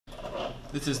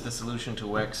This is the solution to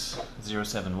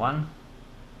x071.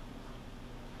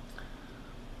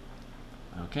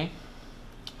 Okay,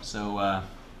 so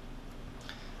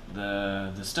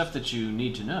the stuff that you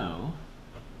need to know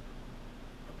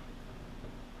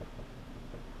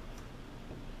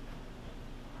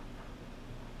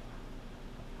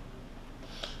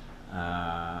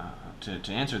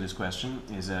to answer this question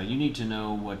is you need to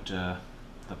know what the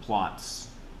plots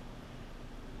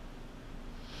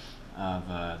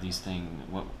of these things,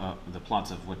 the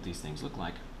plots of what these things look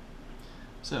like.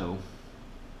 So,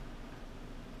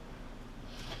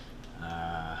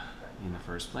 in the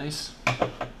first place,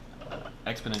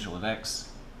 exponential of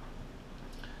x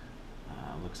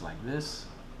looks like this.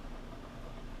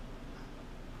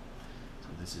 So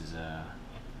this is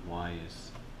y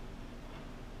is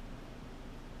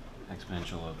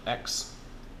exponential of x.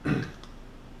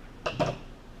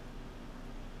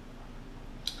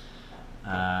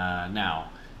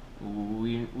 Now,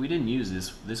 we didn't use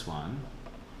this one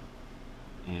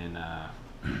in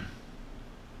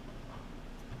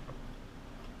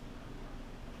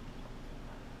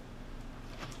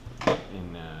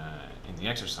in the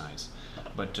exercise,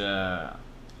 but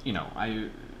you know,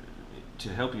 to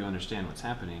help you understand what's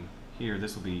happening here,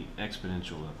 this will be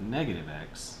exponential of negative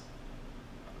x.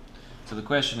 So the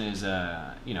question is,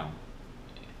 you know,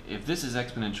 if this is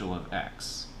exponential of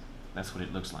x, that's what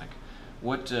it looks like.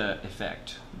 What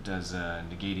effect does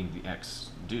negating the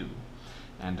x do?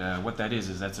 And what that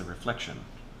is that's a reflection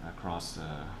across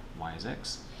y is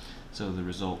x. So the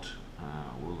result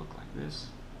will look like this.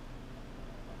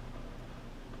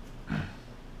 You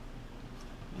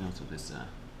know, so this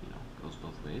you know, goes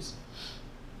both ways.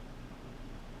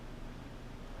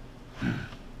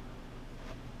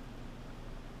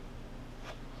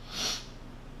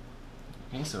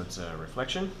 Okay, so it's a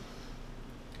reflection.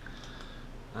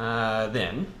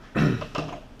 Then,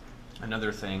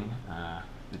 another thing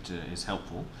that is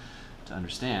helpful to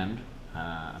understand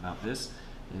about this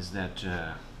is that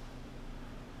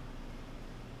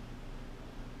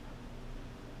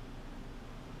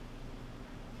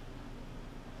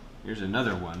here's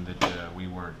another one that we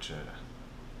weren't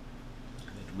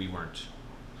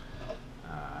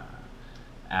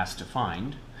asked to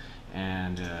find.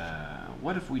 And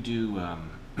what if we do?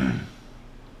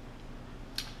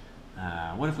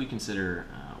 What if we consider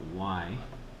y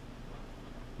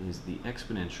is the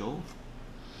exponential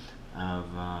of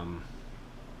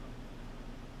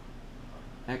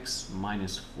x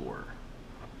minus 4?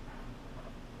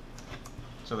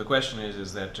 So the question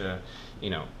is that you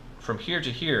know, from here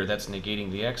to here, that's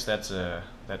negating the x. That's a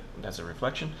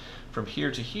reflection. From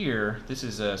here to here, this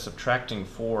is subtracting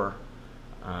 4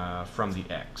 from the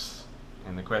x.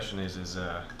 And the question is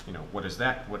you know, what is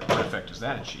that? What effect does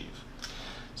that achieve?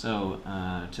 So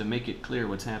to make it clear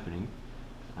what's happening,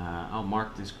 I'll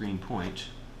mark this green point.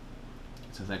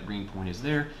 So that green point is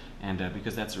there, and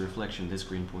because that's a reflection, this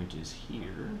green point is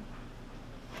here,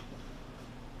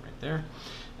 right there.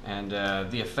 And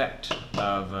the effect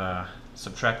of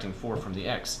subtracting 4 from the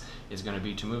x is going to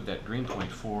be to move that green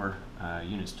point 4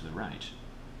 units to the right.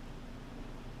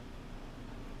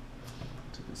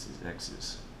 So this is x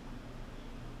is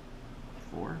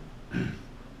 4.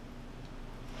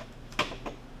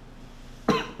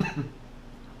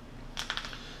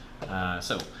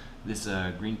 So this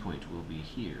green point will be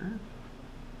here.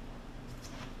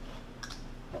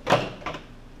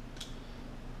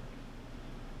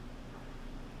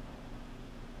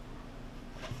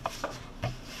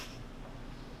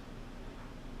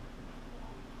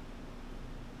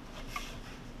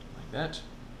 Like that.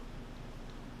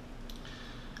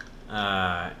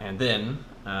 And then,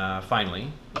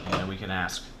 finally, we can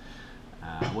ask,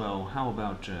 well, how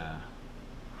about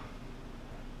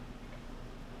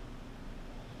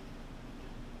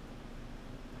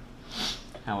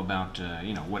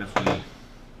you know, what if we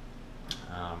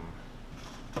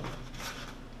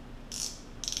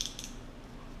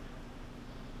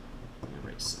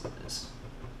erase some of this.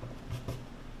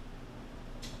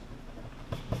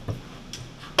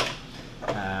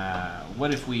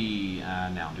 What if we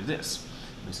now do this?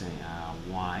 We say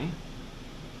y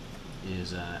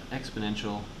is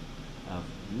exponential of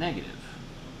negative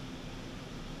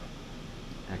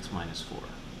x minus 4.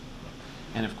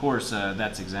 And of course,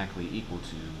 that's exactly equal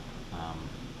to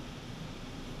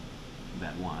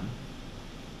that 1.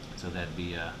 So that'd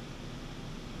be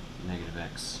negative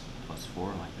x plus 4,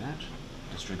 like that,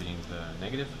 distributing the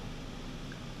negative.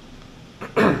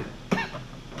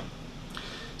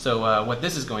 So what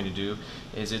this is going to do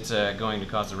is it's going to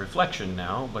cause a reflection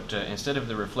now, but instead of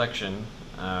the reflection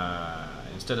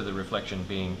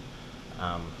being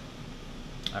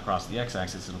across the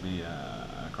x-axis, it'll be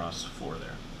across 4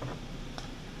 there.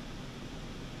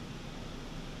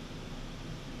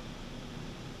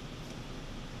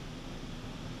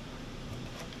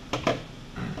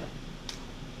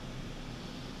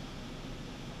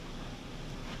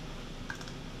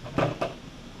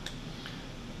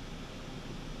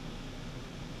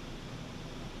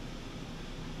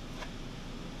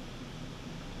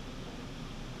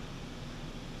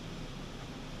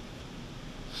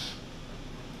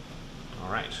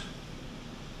 All right.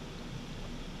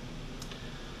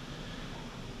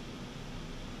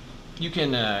 You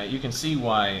can see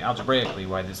why, algebraically,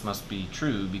 why this must be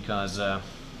true, because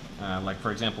like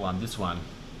for example on this one,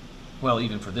 well,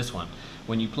 even for this one,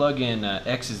 when you plug in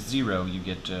x is 0, you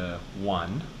get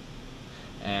 1,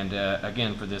 and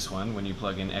again for this one, when you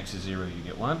plug in x is 0, you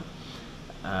get 1.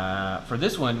 For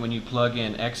this one, when you plug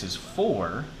in x is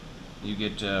 4, you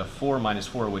get 4 minus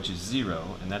 4, which is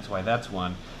 0, and that's why that's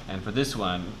 1. And for this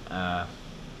one,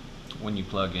 when you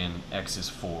plug in x is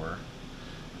 4,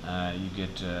 you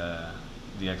get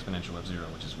the exponential of 0,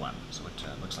 which is 1. So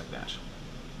it looks like that.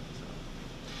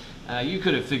 So, you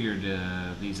could have figured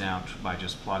these out by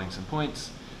just plotting some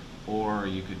points, or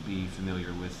you could be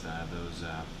familiar with those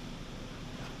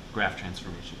graph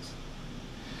transformations.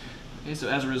 Okay, so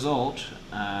as a result,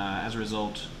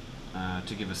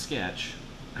 to give a sketch,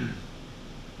 in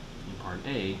part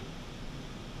A,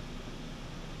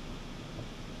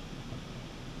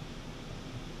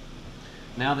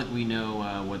 now that we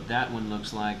know what that one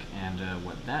looks like and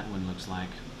what that one looks like,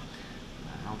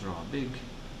 I'll draw a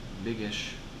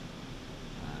big-ish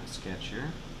sketch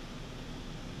here.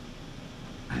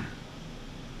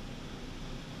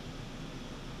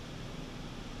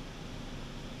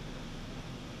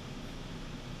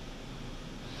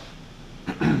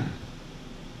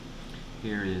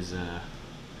 Here is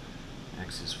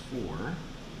x is 4.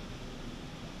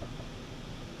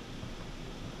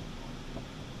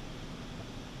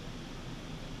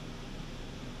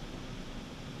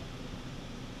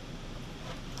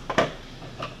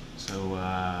 So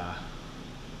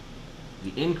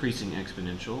the increasing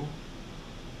exponential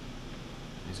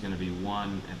is going to be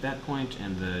 1 at that point,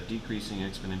 and the decreasing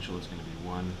exponential is going to be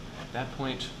 1 at that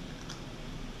point.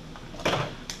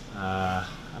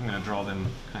 I'm going to draw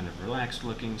them kind of relaxed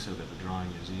looking so that the drawing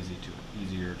is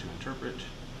easier to interpret.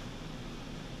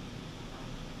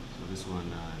 So this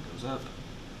one goes up.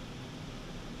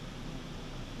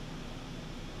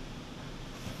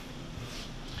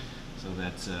 So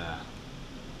that's the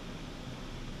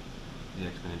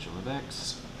exponential of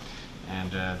x.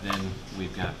 And then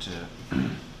we've got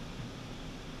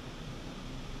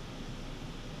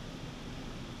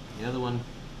the other one.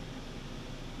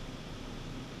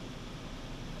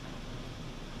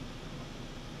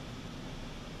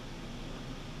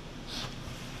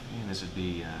 And this would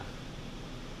be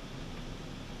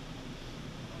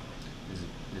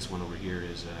this one over here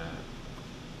is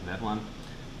that one,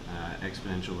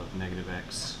 exponential of negative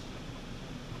x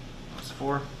plus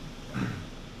 4.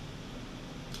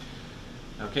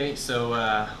 Okay,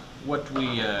 so what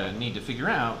we need to figure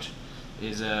out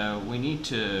is we need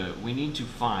to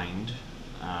find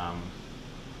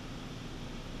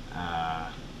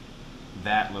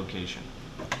that location.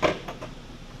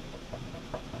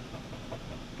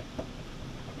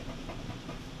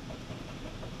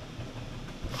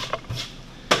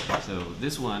 So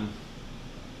this one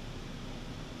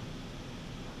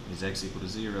is x equal to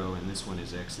 0, and this one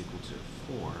is x equal to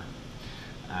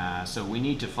 4. So we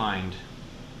need to find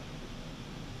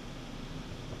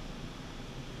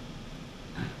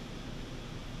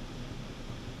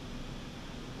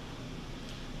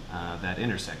that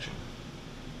intersection.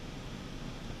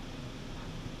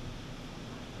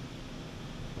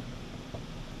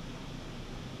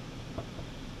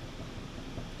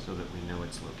 So that we know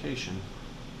its location.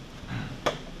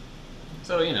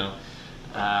 So, you know,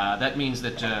 that means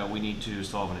that we need to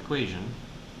solve an equation.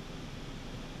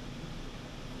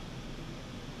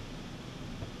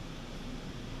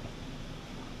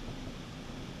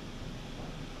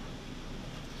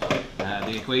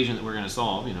 The equation that we're going to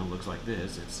solve, you know, looks like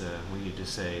this. It's we need to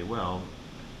say, well,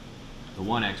 the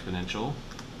one exponential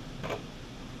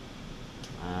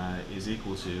is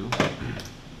equal to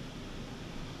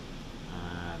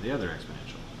the other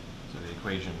exponential. So the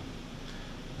equation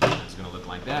is going to look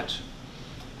like that.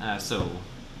 So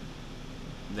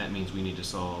that means we need to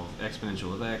solve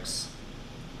exponential of x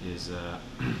is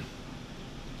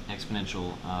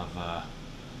exponential of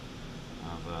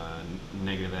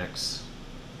negative x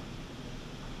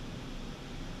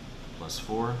plus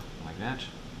 4, like that.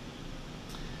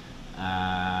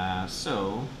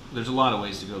 So there's a lot of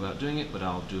ways to go about doing it, but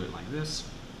I'll do it like this.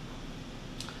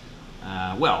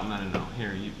 well, no.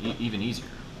 Here, even easier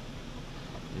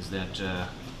is that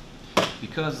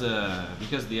because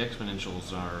the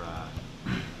exponentials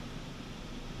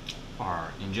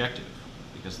are injective,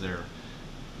 because they're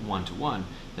 1 to 1,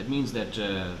 that means that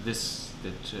this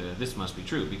must be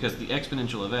true, because the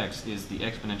exponential of x is the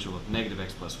exponential of negative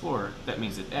x plus 4. That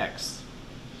means that x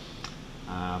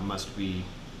must be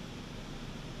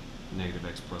negative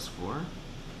x plus 4.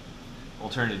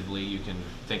 Alternatively, you can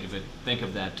think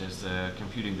of that as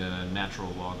computing the natural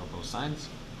log of both sides.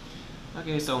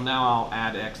 Okay, so now I'll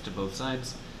add x to both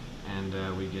sides, and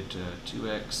we get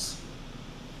 2x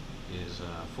is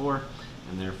 4,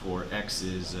 and therefore x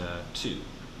is 2.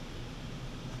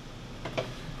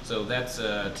 So that's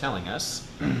telling us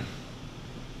that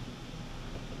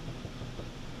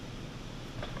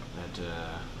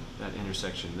that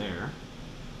intersection there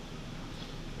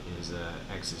is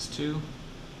x is 2.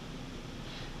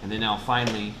 And then now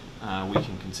finally we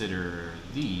can consider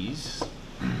these.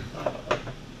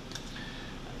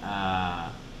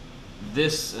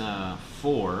 This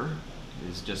 4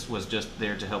 was just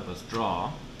there to help us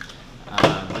draw.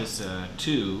 This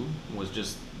 2 was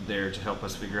just there to help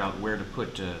us figure out where to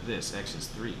put this. X is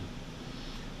 3.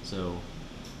 So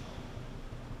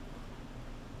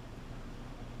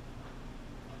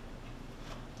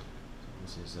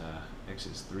this is x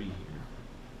is 3 here.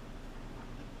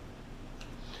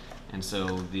 And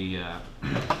so the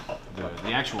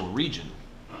actual region,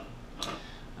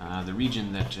 the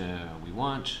region that we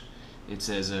want, it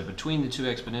says between the two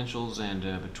exponentials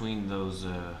and between those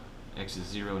x is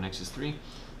 0 and x is 3.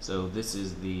 So this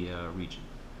is the region.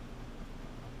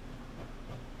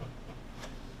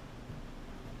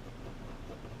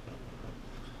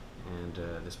 And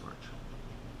this part.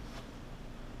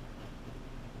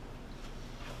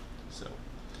 So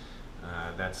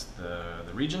that's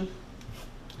the region.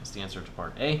 That's the answer to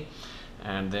part A.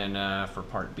 And then for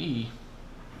part B,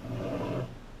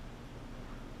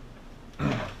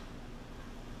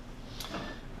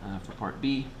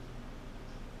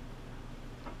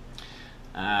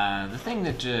 the thing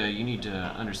that you need to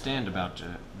understand about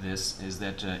this is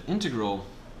that integral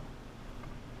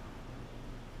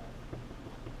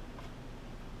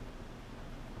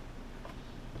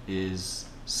is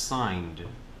signed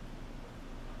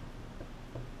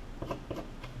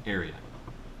area.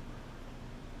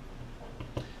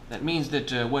 That means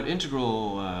that what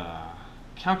integral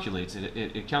calculates,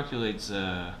 it calculates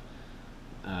an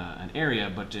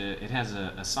area, but it has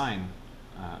a sign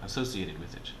associated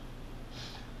with it.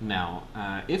 Now,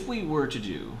 if we were to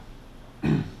do,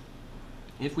 the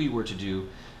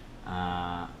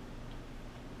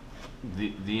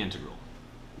integral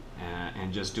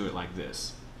and just do it like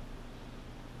this.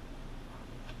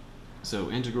 So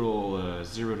integral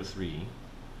 0 to 3.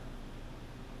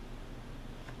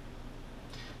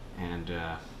 And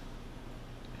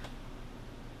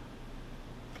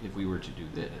if we were to do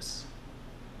this,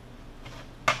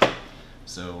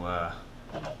 so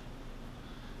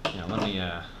I'm going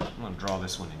to draw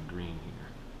this one in green here.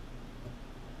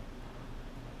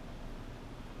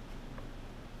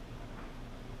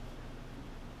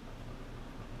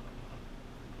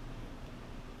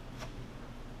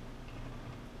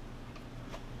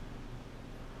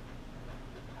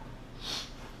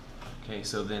 Okay,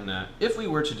 so then if we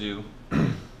were to do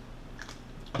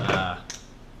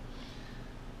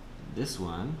this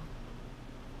one,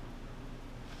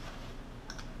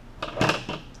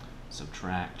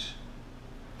 subtract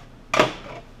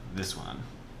this one,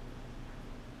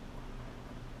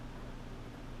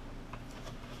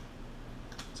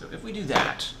 so if we do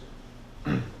that,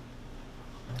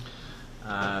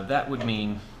 that would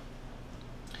mean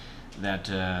that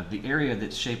the area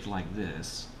that's shaped like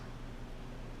this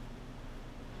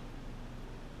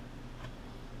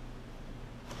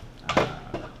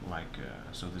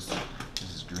so this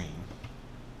is green,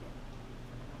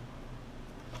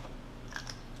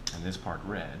 and this part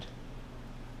red.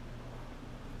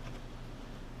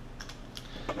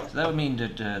 So that would mean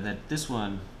that that this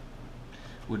one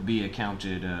would be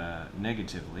accounted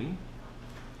negatively,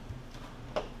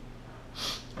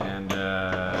 and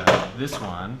this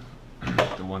one,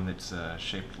 the one that's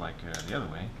shaped like the other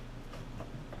way,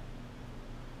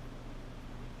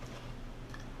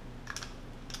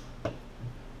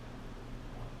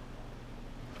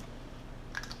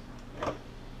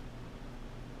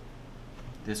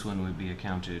 this one would be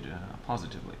accounted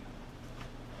positively.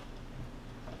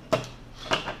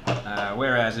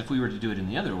 Whereas if we were to do it in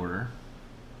the other order,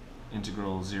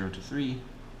 integral 0 to 3,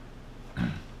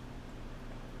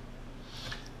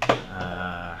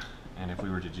 and if we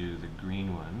were to do the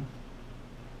green one,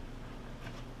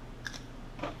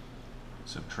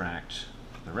 subtract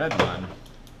the red one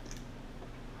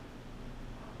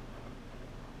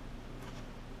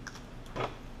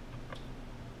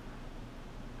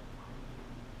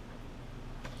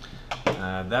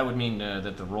that would mean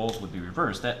that the roles would be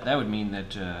reversed. That would mean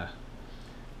that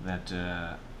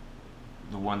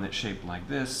the one that's shaped like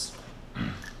this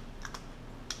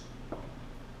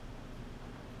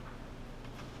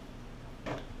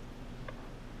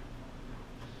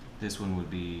this one would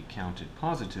be counted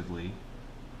positively,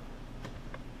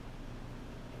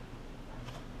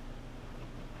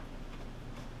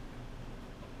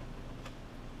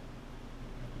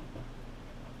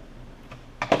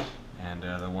 and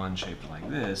the one shaped like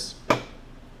this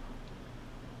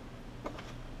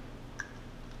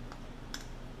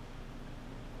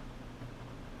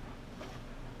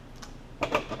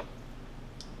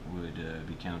would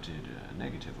be counted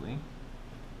negatively.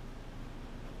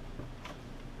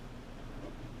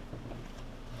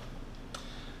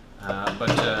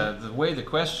 But the way the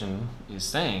question is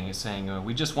saying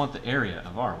we just want the area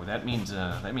of R. Well, that means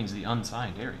the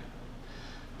unsigned area.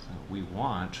 So we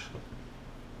want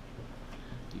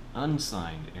the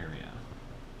unsigned area.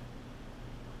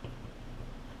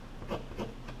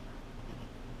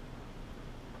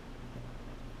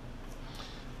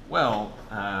 Well,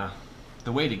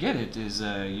 the way to get it is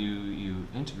you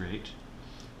integrate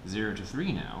 0 to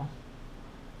 3 now.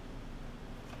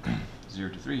 0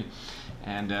 to 3,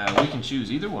 and we can choose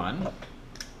either one.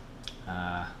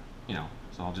 So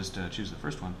I'll just choose the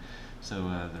first one.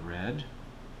 So the red,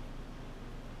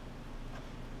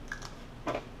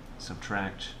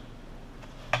 subtract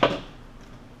the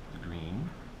green,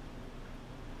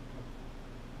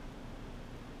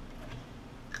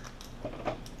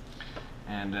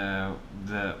 and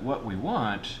what we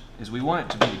want is we want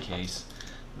it to be the case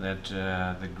that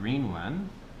the green one,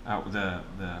 the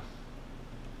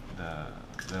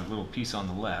little piece on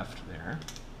the left there,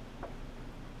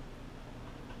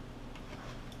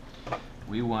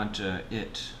 we want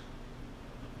it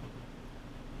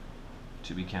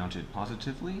to be counted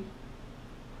positively,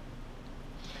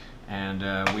 and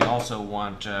we also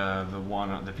want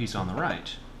the piece on the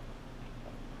right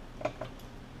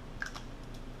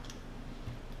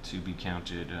to be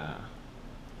counted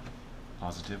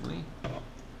positively.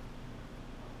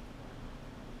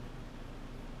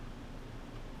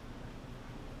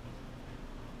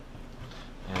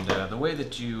 And the way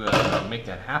that you make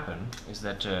that happen is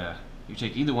that you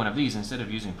take either one of these, instead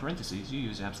of using parentheses, you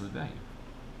use absolute value.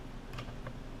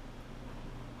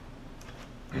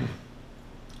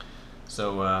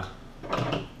 So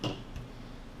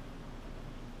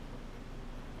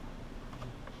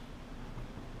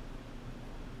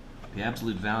the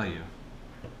absolute value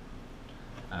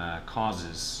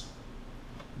causes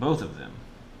both of them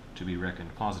to be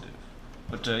reckoned positive.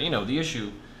 But the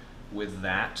issue with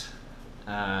that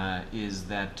is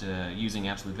that using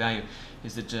absolute value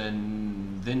is that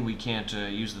then we can't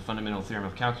use the fundamental theorem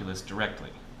of calculus directly.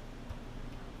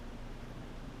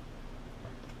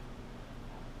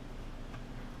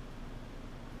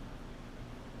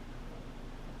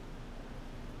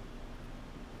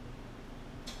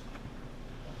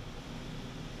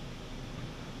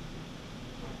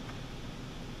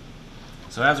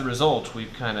 So as a result,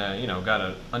 we've kind of got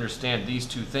to understand these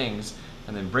two things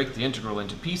and then break the integral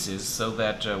into pieces so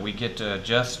that we get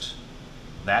just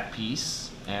that piece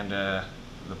and the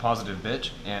positive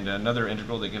bit, and another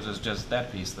integral that gives us just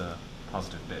that piece, the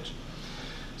positive bit.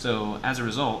 So as a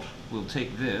result, we'll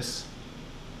take this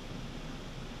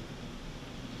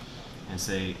and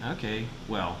say, okay,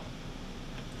 well,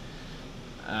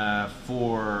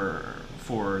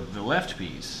 for the left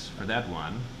piece, for that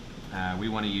one, we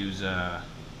want to use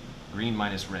green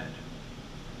minus red.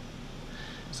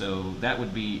 So that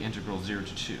would be integral 0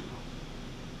 to 2.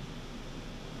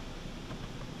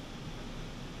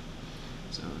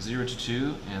 So 0 to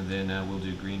 2, and then we'll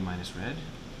do green minus red.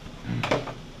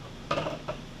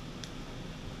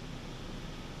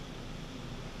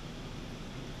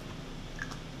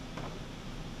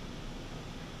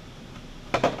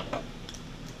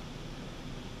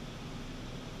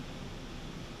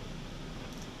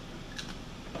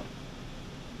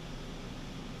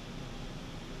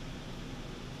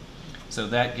 So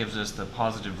that gives us the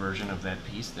positive version of that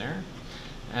piece there.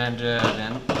 And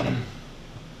then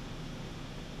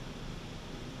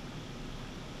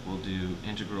we'll do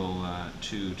integral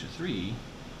 2 to 3.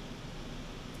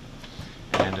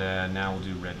 And now we'll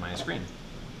do red minus green.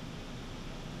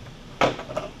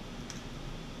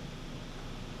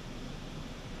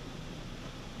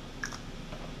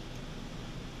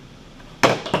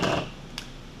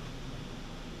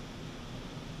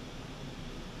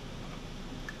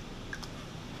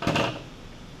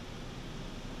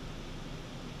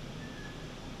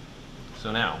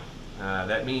 So now,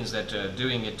 that means that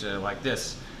doing it like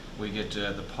this, we get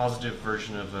the positive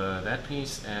version of that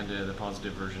piece and the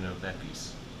positive version of that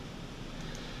piece.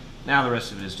 Now the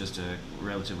rest of it is just a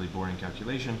relatively boring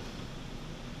calculation.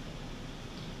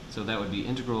 So that would be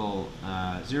integral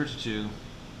 0 to 2,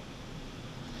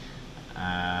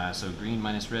 so green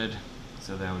minus red,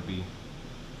 so that would be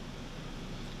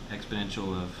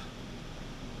exponential of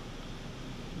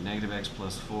negative x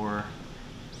plus 4,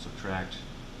 subtract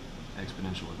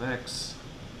exponential of x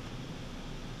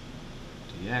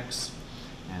dx,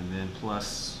 and then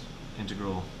plus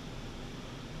integral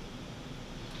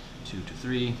 2 to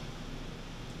 3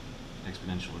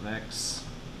 exponential of x,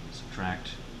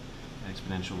 subtract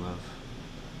exponential of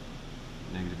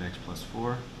negative x plus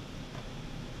 4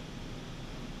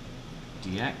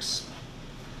 dx.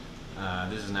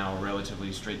 This is now a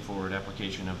relatively straightforward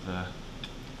application of the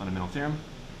fundamental theorem.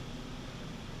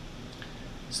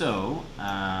 So,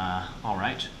 all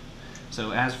right.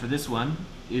 So as for this one,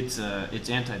 its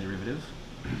antiderivative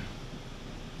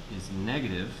is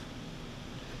negative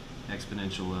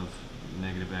exponential of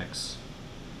negative x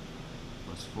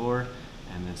plus 4,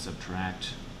 and then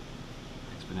subtract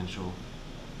exponential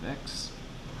of x,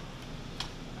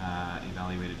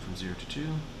 evaluated from 0 to 2,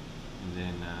 and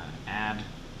then add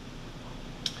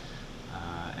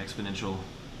exponential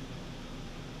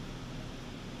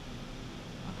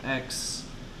of x,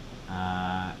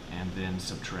 and then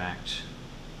subtract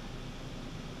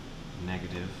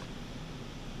negative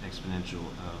exponential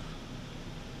of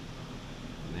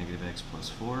negative x plus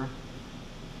 4,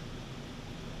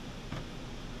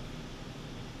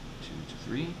 2 to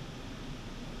 3.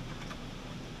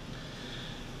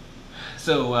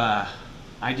 So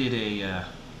I did a,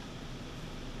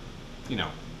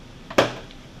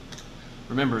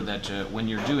 remember that when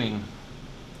you're doing,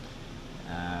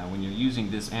 when you're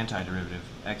using this antiderivative,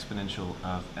 exponential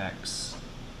of x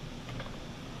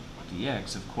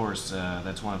dx, of course,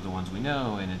 that's one of the ones we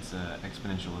know, and it's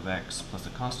exponential of x plus a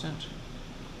constant.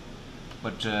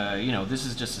 But, this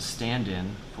is just a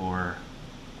stand-in for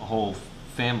a whole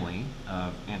family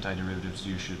of antiderivatives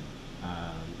you should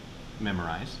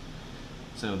memorize.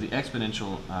 So the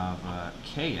exponential of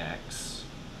kx,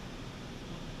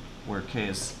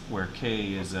 where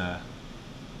k is a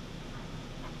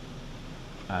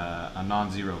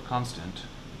non-zero constant,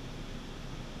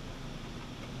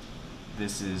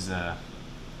 this is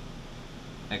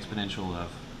exponential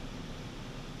of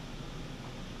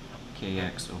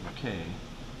kx over k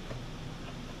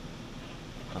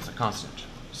plus a constant.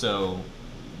 So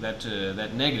that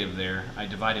negative there, I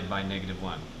divided by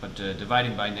 -1. But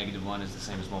dividing by -1 is the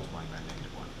same as multiplying by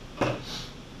 -1.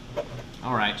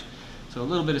 All right, so a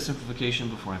little bit of simplification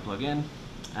before I plug in.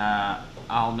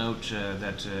 I'll note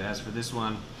that as for this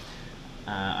one,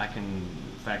 I can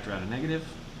factor out a negative.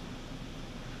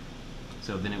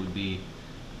 So then it would be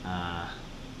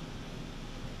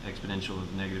exponential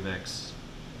of negative x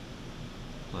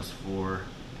plus 4,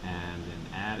 and then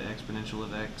add exponential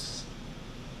of x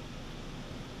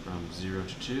from 0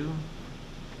 to 2,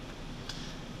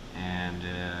 and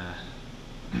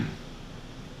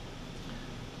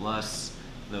plus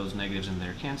those negatives in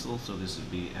there cancel, so this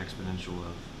would be exponential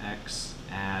of x,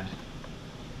 add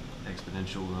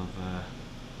exponential of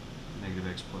negative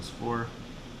x plus 4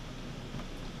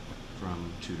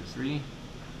 from 2 to 3,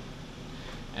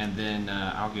 and then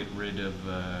I'll get rid of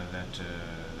that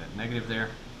negative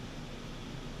there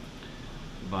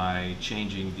by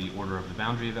changing the order of the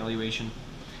boundary evaluation,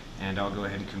 and I'll go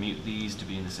ahead and commute these to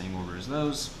be in the same order as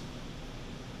those.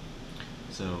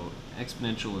 So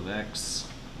exponential of x,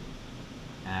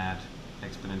 add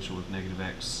exponential of negative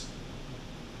x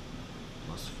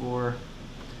plus 4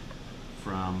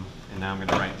 from, and now I'm going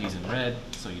to write these in red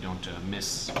so you don't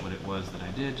miss what it was that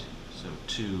I did. So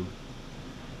 2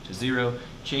 to 0.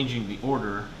 Changing the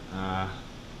order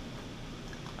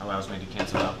allows me to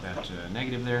cancel out that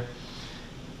negative there.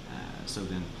 So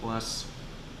then plus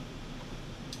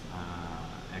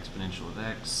exponential of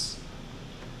x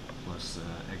plus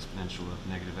exponential of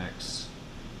negative x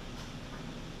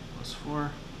plus 4,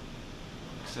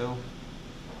 like so.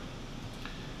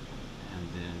 And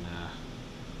then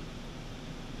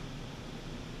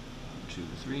 2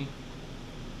 to 3.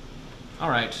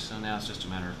 Alright, so now it's just a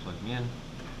matter of plugging in.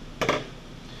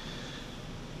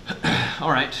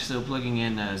 Alright, so plugging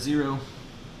in 0.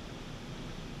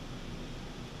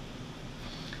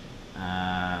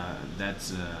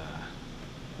 That's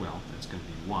going to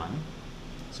be 1.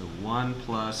 So 1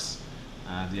 plus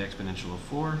the exponential of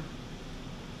 4,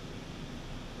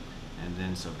 and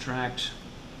then subtract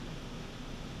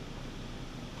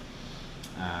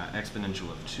exponential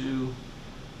of 2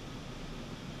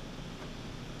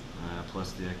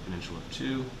 plus the exponential of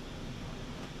 2. And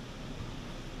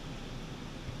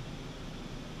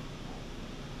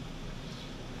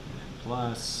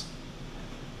plus,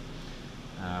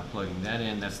 plugging that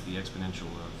in, that's the exponential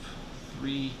of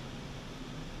 3.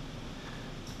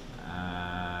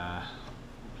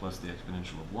 Plus the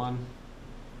exponential of 1. And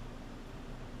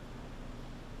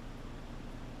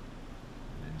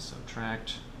then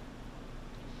subtract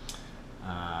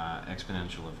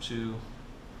exponential of 2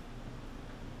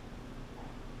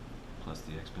 plus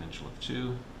the exponential of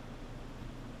 2.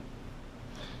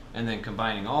 And then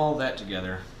combining all that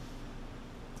together,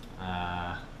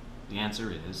 the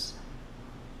answer is,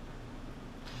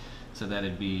 so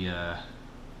that'd be,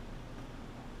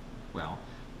 well,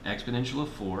 exponential of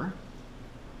 4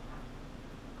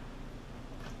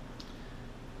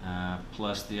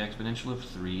 plus the exponential of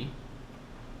 3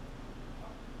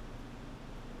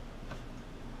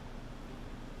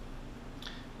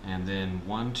 and then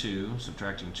 1, 2,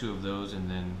 subtracting 2 of those and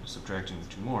then subtracting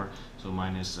 2 more, so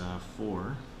minus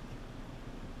 4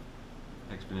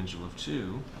 exponential of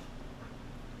 2.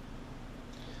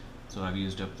 So I've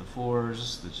used up the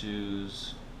 4s, the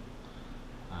 2s,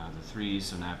 the 3s,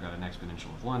 so now I've got an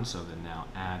exponential of 1, so then now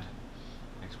add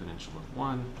exponential of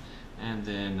 1, and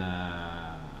then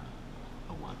a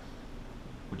 1,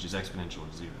 which is exponential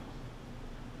of 0.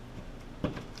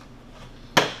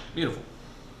 Beautiful.